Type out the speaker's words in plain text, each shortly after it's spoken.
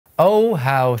Oh,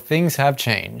 how things have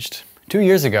changed. 2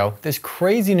 years ago, this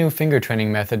crazy new finger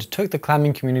training method took the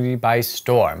climbing community by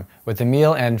storm, with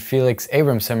Emil and Felix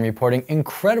Abrahamsson reporting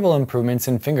incredible improvements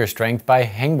in finger strength by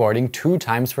hangboarding 2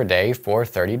 times per day for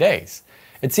 30 days.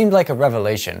 It seemed like a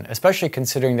revelation, especially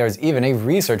considering there's even a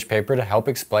research paper to help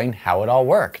explain how it all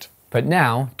worked. But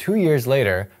now, 2 years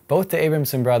later, both the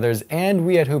Abrahamsson brothers and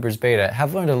we at Hoopers Beta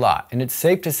have learned a lot, and it's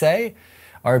safe to say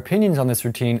our opinions on this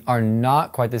routine are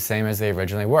not quite the same as they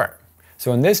originally were.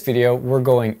 So in this video, we're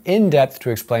going in depth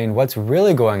to explain what's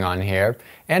really going on here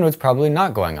and what's probably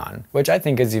not going on, which I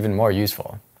think is even more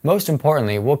useful. Most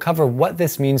importantly, we'll cover what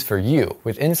this means for you,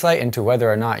 with insight into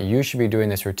whether or not you should be doing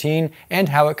this routine and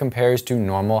how it compares to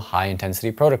normal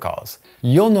high-intensity protocols.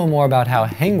 You'll know more about how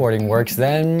hangboarding works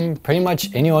than pretty much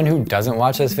anyone who doesn't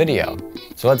watch this video.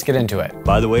 So let's get into it.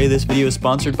 By the way, this video is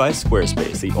sponsored by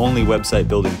Squarespace, the only website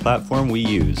building platform we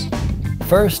use.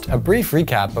 First, a brief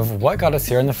recap of what got us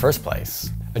here in the first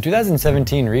place. A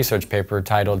 2017 research paper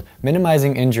titled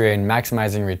Minimizing Injury and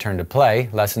Maximizing Return to Play,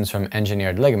 Lessons from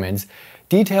Engineered Ligaments,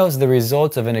 details the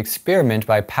results of an experiment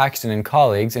by Paxton and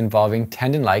colleagues involving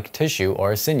tendon-like tissue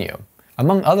or sinew.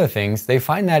 Among other things, they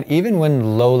find that even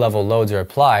when low-level loads are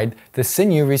applied, the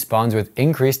sinew responds with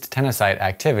increased tenocyte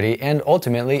activity and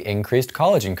ultimately increased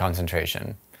collagen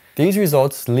concentration. These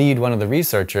results lead one of the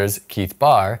researchers, Keith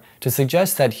Barr, to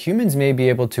suggest that humans may be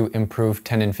able to improve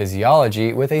tendon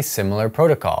physiology with a similar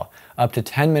protocol, up to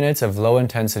 10 minutes of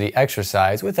low-intensity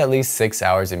exercise with at least 6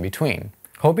 hours in between.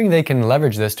 Hoping they can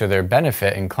leverage this to their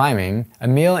benefit in climbing,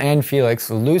 Emil and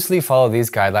Felix loosely follow these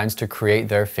guidelines to create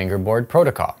their fingerboard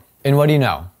protocol. And what do you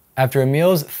know? After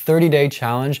Emil's 30-day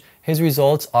challenge, his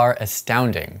results are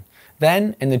astounding.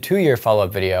 Then, in the 2-year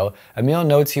follow-up video, Emil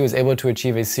notes he was able to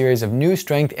achieve a series of new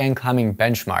strength and climbing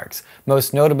benchmarks,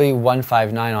 most notably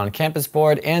 159 on campus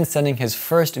board and setting his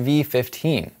first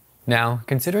V15. Now,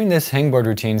 considering this hangboard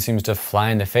routine seems to fly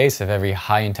in the face of every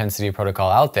high-intensity protocol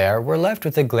out there, we're left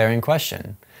with a glaring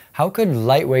question. How could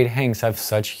lightweight hangs have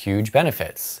such huge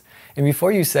benefits? And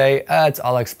before you say, it's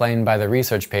all explained by the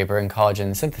research paper in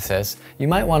collagen synthesis, you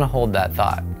might want to hold that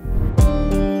thought.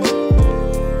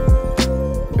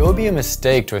 It would be a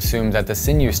mistake to assume that the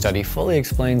sinew study fully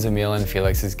explains Emil and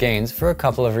Felix's gains for a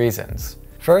couple of reasons.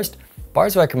 First,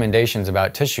 Barr's recommendations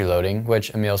about tissue loading,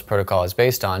 which Emil's protocol is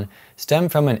based on, stem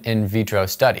from an in vitro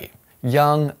study.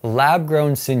 Young,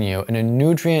 lab-grown sinew in a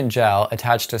nutrient gel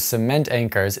attached to cement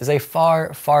anchors is a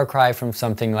far, far cry from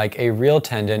something like a real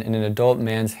tendon in an adult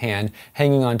man's hand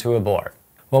hanging onto a board.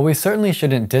 While we certainly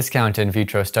shouldn't discount in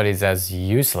vitro studies as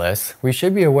useless, we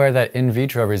should be aware that in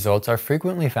vitro results are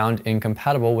frequently found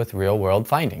incompatible with real-world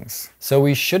findings. So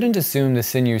we shouldn't assume the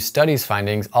sinew study's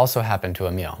findings also happen to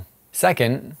Emil.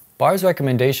 Second, Barr's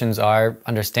recommendations are,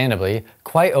 understandably,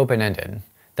 quite open-ended.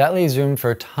 That leaves room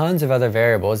for tons of other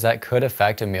variables that could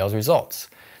affect Emil's results.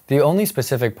 The only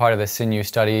specific part of the sinew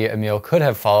study Emil could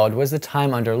have followed was the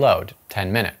time under load,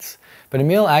 10 minutes. But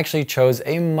Emil actually chose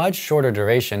a much shorter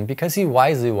duration because he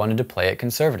wisely wanted to play it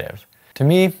conservative. To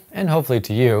me, and hopefully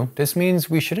to you, this means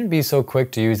we shouldn't be so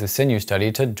quick to use the sinew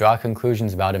study to draw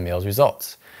conclusions about Emil's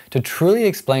results. To truly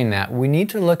explain that, we need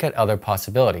to look at other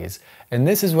possibilities, and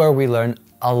this is where we learn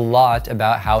a lot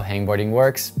about how hangboarding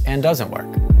works and doesn't work.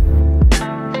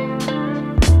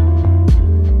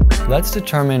 Let's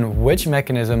determine which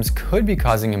mechanisms could be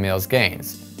causing Emil's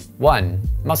gains. 1.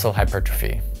 Muscle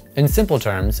hypertrophy. In simple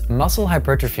terms, muscle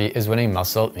hypertrophy is when a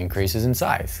muscle increases in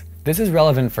size. This is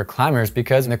relevant for climbers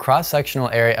because the cross-sectional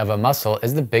area of a muscle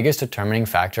is the biggest determining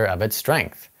factor of its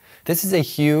strength. This is a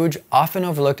huge, often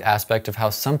overlooked aspect of how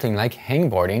something like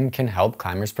hangboarding can help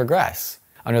climbers progress.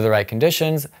 Under the right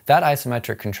conditions, that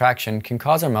isometric contraction can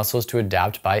cause our muscles to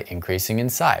adapt by increasing in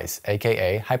size,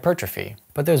 aka hypertrophy.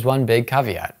 But there's one big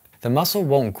caveat. The muscle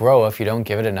won't grow if you don't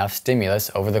give it enough stimulus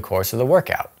over the course of the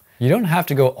workout. You don't have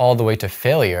to go all the way to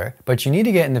failure, but you need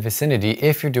to get in the vicinity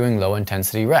if you're doing low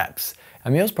intensity reps.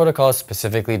 Emil's protocol is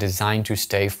specifically designed to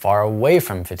stay far away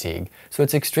from fatigue, so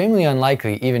it's extremely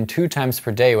unlikely even 2 times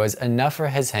per day was enough for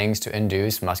his hangs to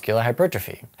induce muscular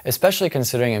hypertrophy, especially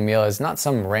considering Emil is not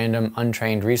some random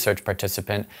untrained research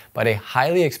participant, but a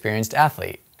highly experienced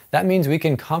athlete. That means we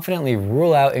can confidently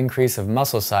rule out increase of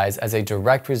muscle size as a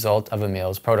direct result of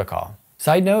Emil's protocol.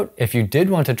 Side note, if you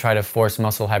did want to try to force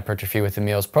muscle hypertrophy with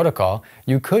Emil's protocol,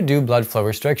 you could do blood flow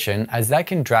restriction, as that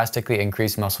can drastically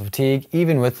increase muscle fatigue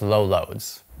even with low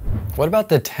loads. What about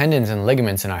the tendons and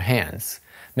ligaments in our hands?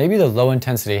 Maybe the low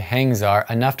intensity hangs are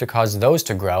enough to cause those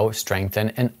to grow, strengthen,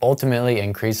 and ultimately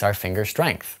increase our finger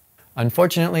strength.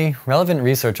 Unfortunately, relevant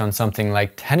research on something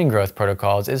like tendon growth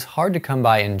protocols is hard to come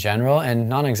by in general and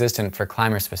non-existent for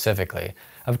climbers specifically,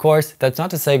 Of course, that's not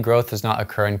to say growth does not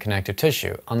occur in connective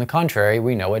tissue. On the contrary,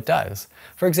 we know it does.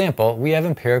 For example, we have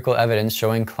empirical evidence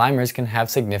showing climbers can have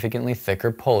significantly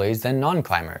thicker pulleys than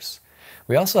non-climbers.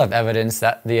 We also have evidence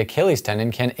that the Achilles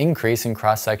tendon can increase in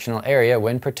cross-sectional area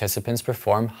when participants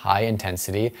perform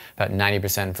high-intensity, about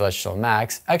 90% volitional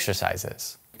max,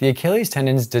 exercises. The Achilles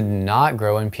tendons did not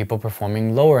grow in people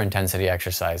performing lower-intensity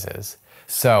exercises.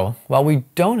 So, while we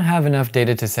don't have enough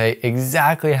data to say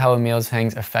exactly how Emil's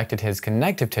hangs affected his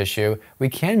connective tissue, we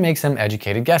can make some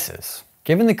educated guesses.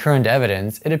 Given the current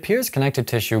evidence, it appears connective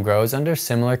tissue grows under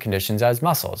similar conditions as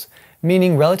muscles,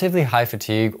 meaning relatively high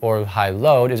fatigue or high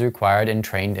load is required in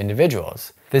trained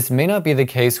individuals. This may not be the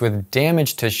case with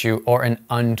damaged tissue or in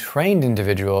untrained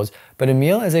individuals, but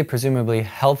Emil is a presumably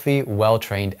healthy,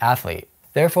 well-trained athlete.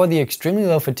 Therefore, the extremely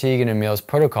low fatigue in Emil's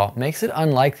protocol makes it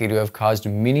unlikely to have caused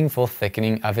meaningful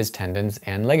thickening of his tendons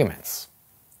and ligaments.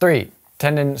 3.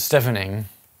 Tendon stiffening.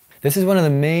 This is one of the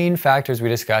main factors we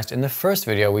discussed in the first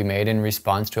video we made in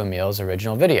response to Emil's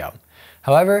original video.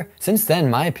 However, since then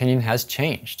my opinion has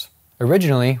changed.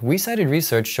 Originally, we cited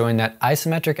research showing that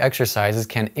isometric exercises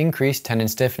can increase tendon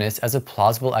stiffness as a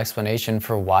plausible explanation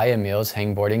for why Emil's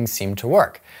hangboarding seemed to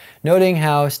work, noting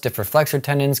how stiffer flexor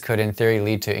tendons could in theory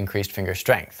lead to increased finger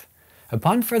strength.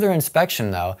 Upon further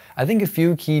inspection though, I think a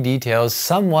few key details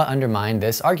somewhat undermine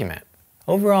this argument.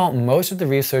 Overall, most of the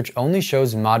research only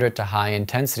shows moderate to high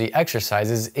intensity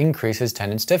exercises increases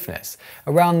tendon stiffness,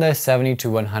 around the 70 to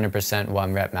 100%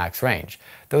 1 rep max range,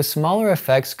 though smaller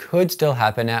effects could still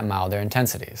happen at milder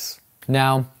intensities.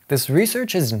 Now, this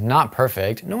research is not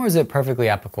perfect, nor is it perfectly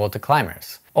applicable to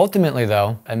climbers. Ultimately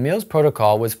though, Emil's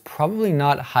protocol was probably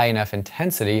not high enough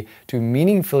intensity to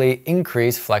meaningfully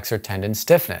increase flexor tendon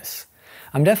stiffness.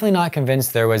 I'm definitely not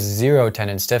convinced there was zero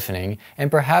tendon stiffening, and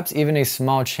perhaps even a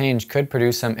small change could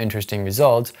produce some interesting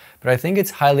results, but I think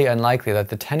it's highly unlikely that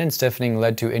the tendon stiffening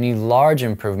led to any large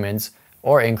improvements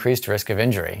or increased risk of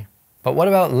injury. But what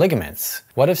about ligaments?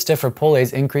 What if stiffer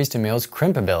pulleys increased Emil's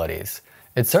crimp abilities?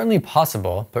 It's certainly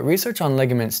possible, but research on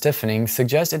ligament stiffening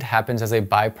suggests it happens as a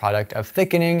byproduct of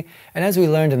thickening, and as we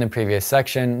learned in the previous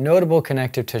section, notable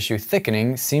connective tissue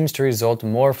thickening seems to result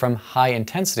more from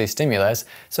high-intensity stimulus,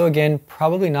 so again,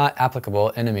 probably not applicable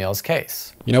in Emil's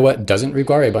case. You know what doesn't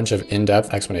require a bunch of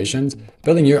in-depth explanations?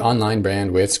 Building your online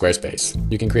brand with Squarespace.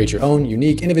 You can create your own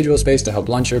unique individual space to help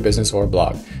launch your business or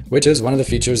blog, which is one of the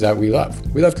features that we love.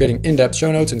 We love creating in-depth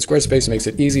show notes, and Squarespace makes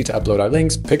it easy to upload our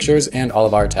links, pictures, and all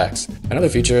of our text. Another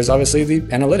feature is obviously the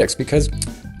analytics, because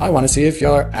I want to see if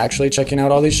y'all are actually checking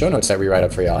out all these show notes that we write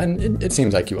up for y'all, and it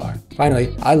seems like you are.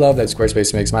 Finally, I love that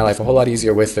Squarespace makes my life a whole lot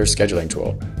easier with their scheduling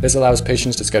tool. This allows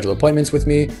patients to schedule appointments with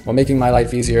me while making my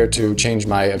life easier to change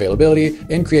my availability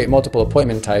and create multiple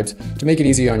appointment types to make it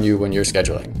easy on you when you're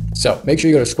scheduling. So make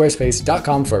sure you go to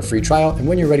squarespace.com for a free trial, and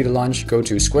when you're ready to launch, go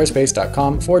to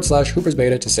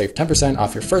squarespace.com/hoopersbeta to save 10%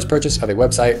 off your first purchase of a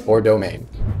website or domain.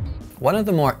 One of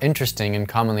the more interesting and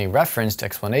commonly referenced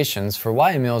explanations for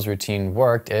why Emil's routine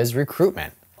worked is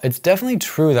recruitment. It's definitely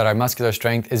true that our muscular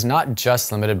strength is not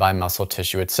just limited by muscle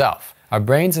tissue itself. Our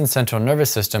brains and central nervous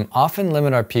system often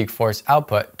limit our peak force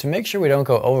output to make sure we don't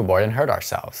go overboard and hurt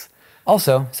ourselves.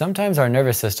 Also, sometimes our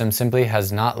nervous system simply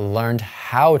has not learned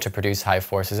how to produce high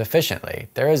forces efficiently.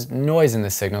 There is noise in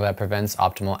the signal that prevents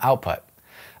optimal output.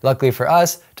 Luckily for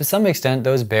us, to some extent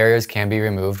those barriers can be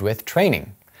removed with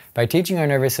training. By teaching our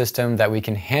nervous system that we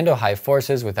can handle high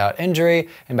forces without injury,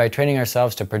 and by training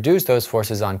ourselves to produce those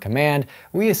forces on command,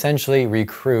 we essentially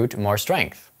recruit more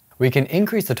strength. We can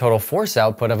increase the total force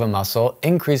output of a muscle,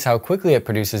 increase how quickly it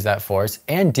produces that force,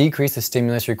 and decrease the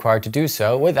stimulus required to do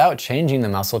so without changing the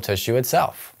muscle tissue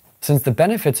itself. Since the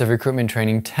benefits of recruitment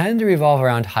training tend to revolve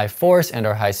around high force and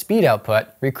or high speed output,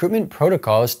 recruitment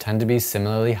protocols tend to be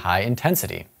similarly high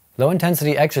intensity.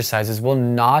 Low-intensity exercises will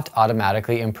not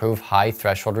automatically improve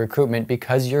high-threshold recruitment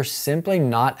because you're simply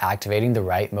not activating the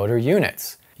right motor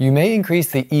units. You may increase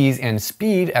the ease and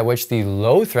speed at which the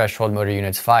low-threshold motor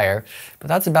units fire, but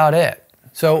that's about it.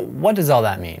 So what does all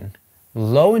that mean?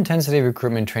 Low-intensity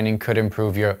recruitment training could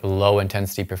improve your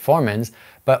low-intensity performance,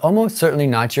 but almost certainly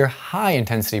not your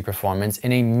high-intensity performance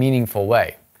in a meaningful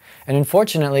way. And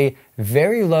unfortunately,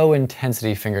 very low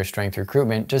intensity finger strength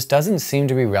recruitment just doesn't seem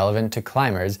to be relevant to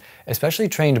climbers, especially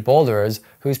trained boulderers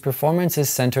whose performance is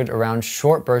centered around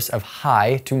short bursts of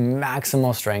high to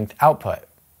maximal strength output.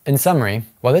 In summary,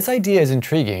 while this idea is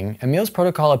intriguing, Emil's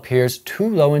protocol appears too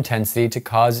low intensity to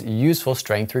cause useful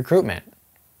strength recruitment.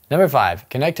 Number 5,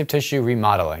 connective tissue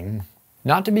remodeling.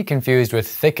 Not to be confused with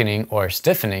thickening or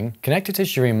stiffening, connective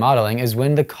tissue remodeling is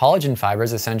when the collagen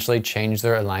fibers essentially change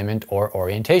their alignment or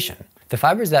orientation. The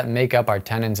fibers that make up our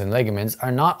tendons and ligaments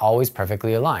are not always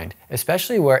perfectly aligned,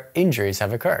 especially where injuries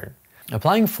have occurred.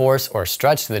 Applying force or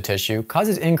stretch to the tissue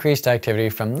causes increased activity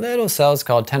from little cells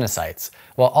called tenocytes,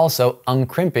 while also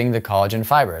uncrimping the collagen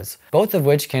fibers, both of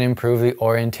which can improve the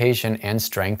orientation and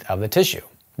strength of the tissue.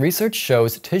 Research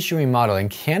shows tissue remodeling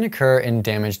can occur in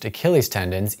damaged Achilles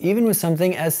tendons even with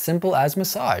something as simple as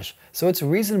massage, so it's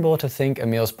reasonable to think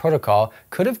Emil's protocol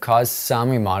could have caused some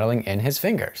remodeling in his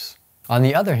fingers. On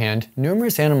the other hand,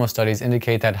 numerous animal studies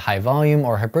indicate that high volume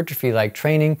or hypertrophy-like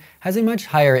training has a much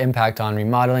higher impact on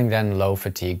remodeling than low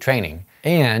fatigue training.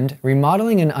 And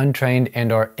remodeling in untrained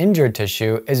and/or injured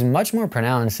tissue is much more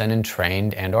pronounced than in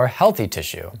trained and/or healthy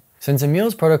tissue. Since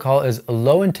Emil's protocol is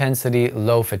low intensity,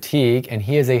 low fatigue, and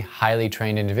he is a highly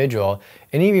trained individual,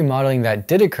 any remodeling that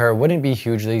did occur wouldn't be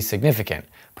hugely significant,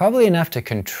 probably enough to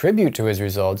contribute to his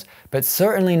results, but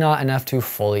certainly not enough to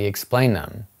fully explain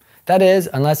them. That is,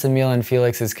 unless Emil and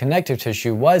Felix's connective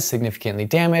tissue was significantly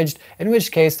damaged, in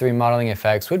which case the remodeling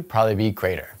effects would probably be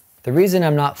greater. The reason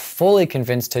I'm not fully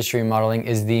convinced tissue remodeling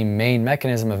is the main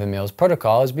mechanism of Emil's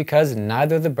protocol is because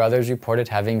neither of the brothers reported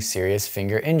having serious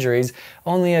finger injuries,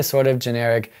 only a sort of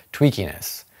generic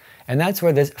tweakiness. And that's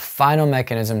where this final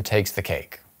mechanism takes the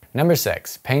cake. Number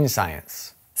 6, pain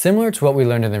science. Similar to what we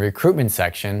learned in the recruitment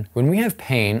section, when we have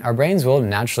pain, our brains will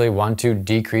naturally want to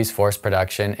decrease force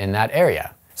production in that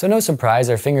area. So no surprise,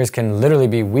 our fingers can literally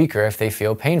be weaker if they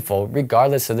feel painful,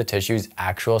 regardless of the tissue's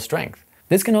actual strength.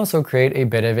 This can also create a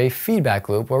bit of a feedback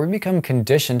loop where we become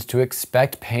conditioned to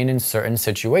expect pain in certain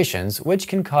situations, which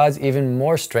can cause even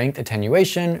more strength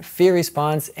attenuation, fear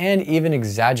response, and even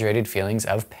exaggerated feelings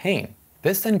of pain.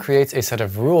 This then creates a set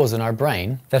of rules in our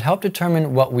brain that help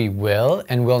determine what we will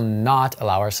and will not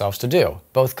allow ourselves to do,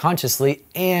 both consciously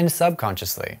and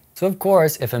subconsciously. So of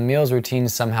course, if Emil's routine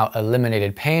somehow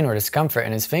eliminated pain or discomfort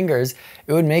in his fingers,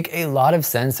 it would make a lot of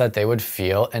sense that they would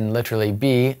feel and literally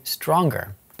be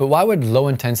stronger. But why would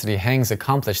low-intensity hangs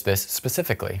accomplish this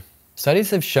specifically? Studies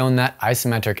have shown that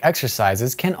isometric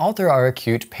exercises can alter our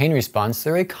acute pain response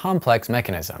through a complex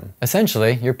mechanism.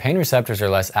 Essentially, your pain receptors are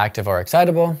less active or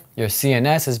excitable, your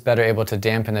CNS is better able to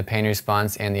dampen the pain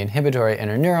response and the inhibitory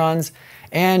interneurons,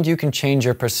 and you can change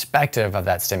your perspective of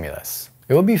that stimulus.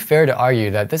 It would be fair to argue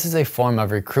that this is a form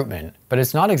of recruitment, but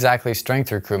it's not exactly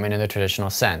strength recruitment in the traditional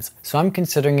sense, so I'm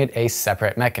considering it a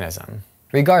separate mechanism.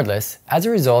 Regardless, as a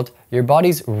result, your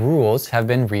body's rules have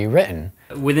been rewritten.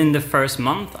 Within the first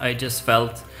month, I just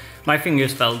felt, my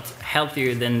fingers felt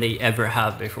healthier than they ever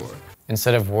have before.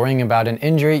 Instead of worrying about an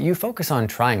injury, you focus on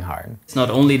trying hard. It's not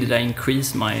only did I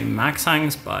increase my max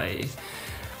hangs by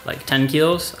like 10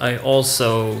 kilos, I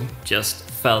also just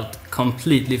felt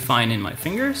completely fine in my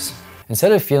fingers.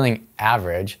 Instead of feeling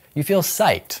average, you feel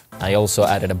psyched. I also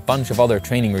added a bunch of other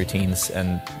training routines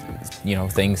and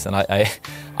things, and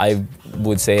I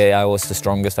would say I was the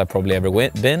strongest I've probably ever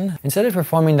been. Instead of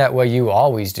performing that way you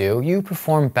always do, you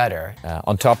perform better.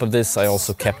 On top of this, I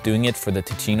also kept doing it for the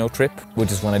Ticino trip,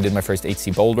 which is when I did my first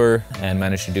HC boulder and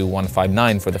managed to do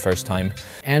 159 for the first time.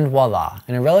 And voila,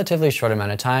 in a relatively short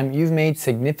amount of time, you've made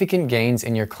significant gains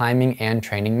in your climbing and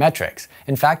training metrics.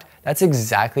 In fact, that's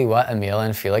exactly what Emil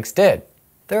and Felix did.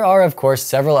 There are, of course,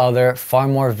 several other, far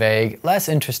more vague, less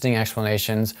interesting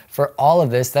explanations for all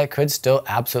of this that could still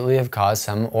absolutely have caused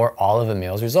some or all of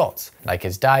Emil's results, like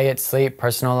his diet, sleep,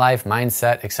 personal life,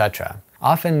 mindset, etc.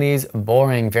 Often these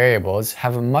boring variables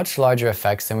have much larger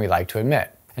effects than we like to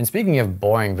admit. And speaking of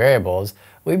boring variables,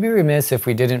 we'd be remiss if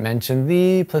we didn't mention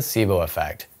the placebo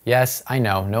effect. Yes, I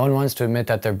know, no one wants to admit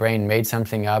that their brain made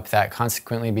something up that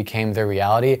consequently became their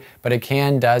reality, but it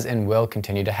can, does, and will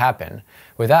continue to happen.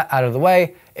 With that out of the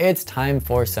way, it's time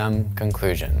for some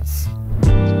conclusions.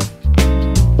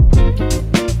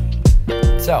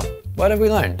 So, what have we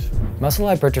learned? Muscle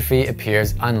hypertrophy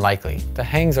appears unlikely. The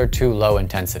hangs are too low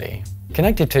intensity.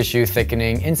 Connective tissue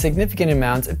thickening in significant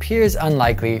amounts appears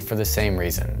unlikely for the same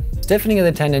reason. Stiffening of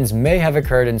the tendons may have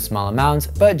occurred in small amounts,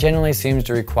 but generally seems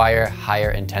to require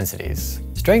higher intensities.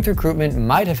 Strength recruitment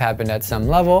might have happened at some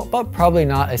level, but probably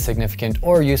not a significant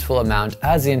or useful amount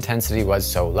as the intensity was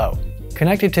so low.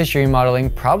 Connective tissue remodeling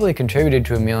probably contributed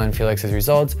to Emil and Felix's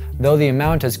results, though the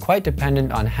amount is quite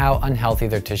dependent on how unhealthy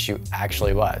their tissue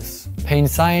actually was. Pain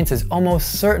science is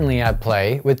almost certainly at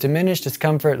play, with diminished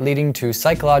discomfort leading to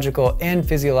psychological and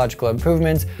physiological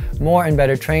improvements, more and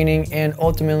better training, and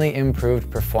ultimately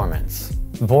improved performance.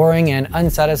 Boring and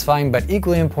unsatisfying but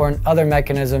equally important other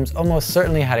mechanisms almost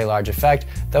certainly had a large effect,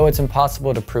 though it's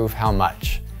impossible to prove how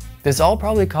much. This all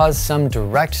probably caused some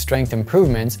direct strength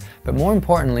improvements, but more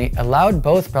importantly, allowed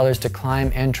both brothers to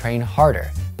climb and train harder,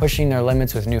 pushing their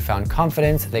limits with newfound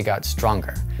confidence, they got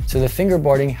stronger. So the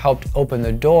fingerboarding helped open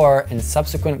the door, and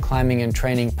subsequent climbing and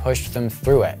training pushed them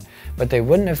through it. But they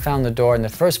wouldn't have found the door in the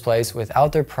first place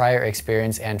without their prior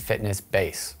experience and fitness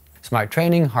base. Smart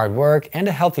training, hard work, and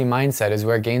a healthy mindset is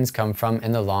where gains come from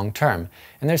in the long term,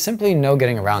 and there's simply no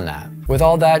getting around that. With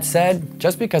all that said,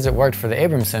 just because it worked for the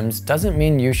Abrahamssons doesn't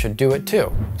mean you should do it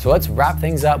too. So let's wrap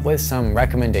things up with some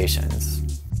recommendations.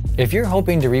 If you're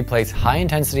hoping to replace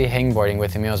high-intensity hangboarding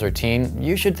with Emil's routine,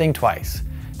 you should think twice.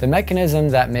 The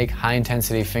mechanisms that make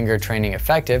high-intensity finger training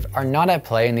effective are not at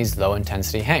play in these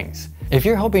low-intensity hangs. If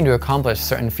you're hoping to accomplish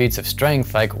certain feats of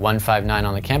strength like 159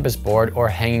 on the campus board or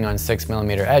hanging on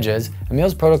 6mm edges,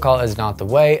 Emil's protocol is not the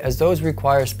way, as those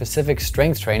require specific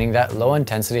strength training that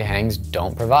low-intensity hangs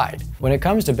don't provide. When it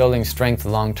comes to building strength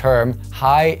long-term,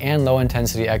 high and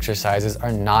low-intensity exercises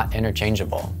are not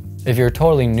interchangeable. If you're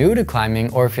totally new to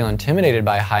climbing or feel intimidated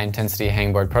by high-intensity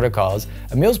hangboard protocols,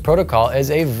 Emil's protocol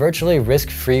is a virtually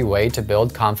risk-free way to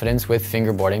build confidence with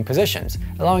fingerboarding positions,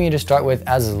 allowing you to start with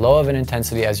as low of an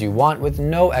intensity as you want with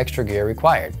no extra gear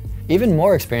required. Even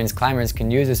more experienced climbers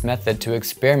can use this method to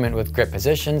experiment with grip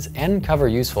positions and uncover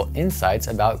useful insights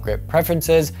about grip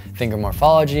preferences, finger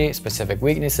morphology, specific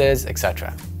weaknesses,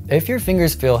 etc. If your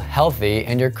fingers feel healthy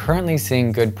and you're currently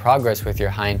seeing good progress with your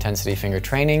high-intensity finger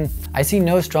training, I see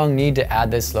no strong need to add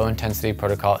this low-intensity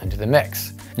protocol into the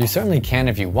mix. You certainly can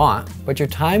if you want, but your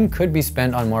time could be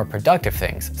spent on more productive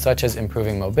things, such as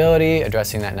improving mobility,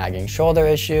 addressing that nagging shoulder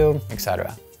issue,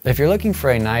 etc. If you're looking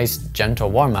for a nice, gentle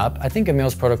warm-up, I think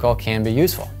Emil's protocol can be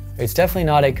useful. It's definitely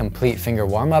not a complete finger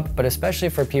warm-up, but especially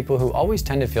for people who always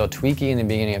tend to feel tweaky in the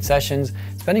beginning of sessions,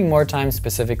 spending more time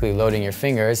specifically loading your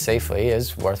fingers safely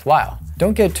is worthwhile.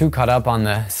 Don't get too caught up on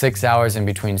the 6 hours in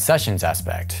between sessions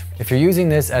aspect. If you're using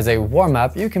this as a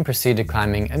warm-up, you can proceed to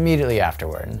climbing immediately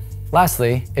afterward.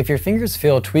 Lastly, if your fingers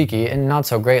feel tweaky and not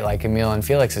so great like Emil and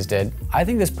Felix's did, I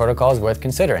think this protocol is worth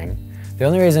considering. The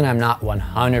only reason I'm not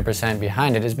 100%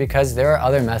 behind it is because there are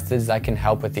other methods that can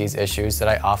help with these issues that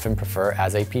I often prefer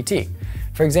as a PT.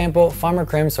 For example, farmer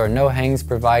crimps or no hangs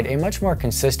provide a much more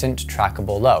consistent,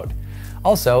 trackable load.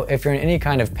 Also, if you're in any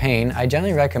kind of pain, I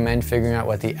generally recommend figuring out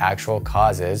what the actual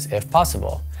cause is if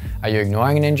possible. Are you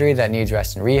ignoring an injury that needs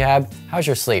rest and rehab? How's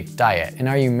your sleep, diet, and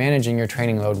are you managing your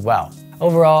training load well?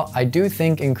 Overall, I do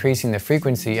think increasing the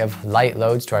frequency of light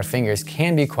loads to our fingers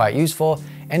can be quite useful,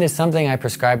 and is something I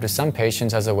prescribe to some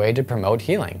patients as a way to promote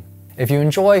healing. If you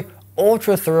enjoy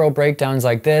ultra thorough breakdowns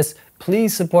like this,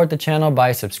 please support the channel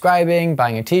by subscribing,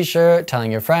 buying a t-shirt, telling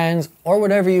your friends, or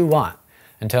whatever you want.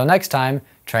 Until next time,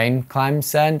 train, climb,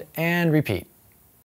 send, and repeat.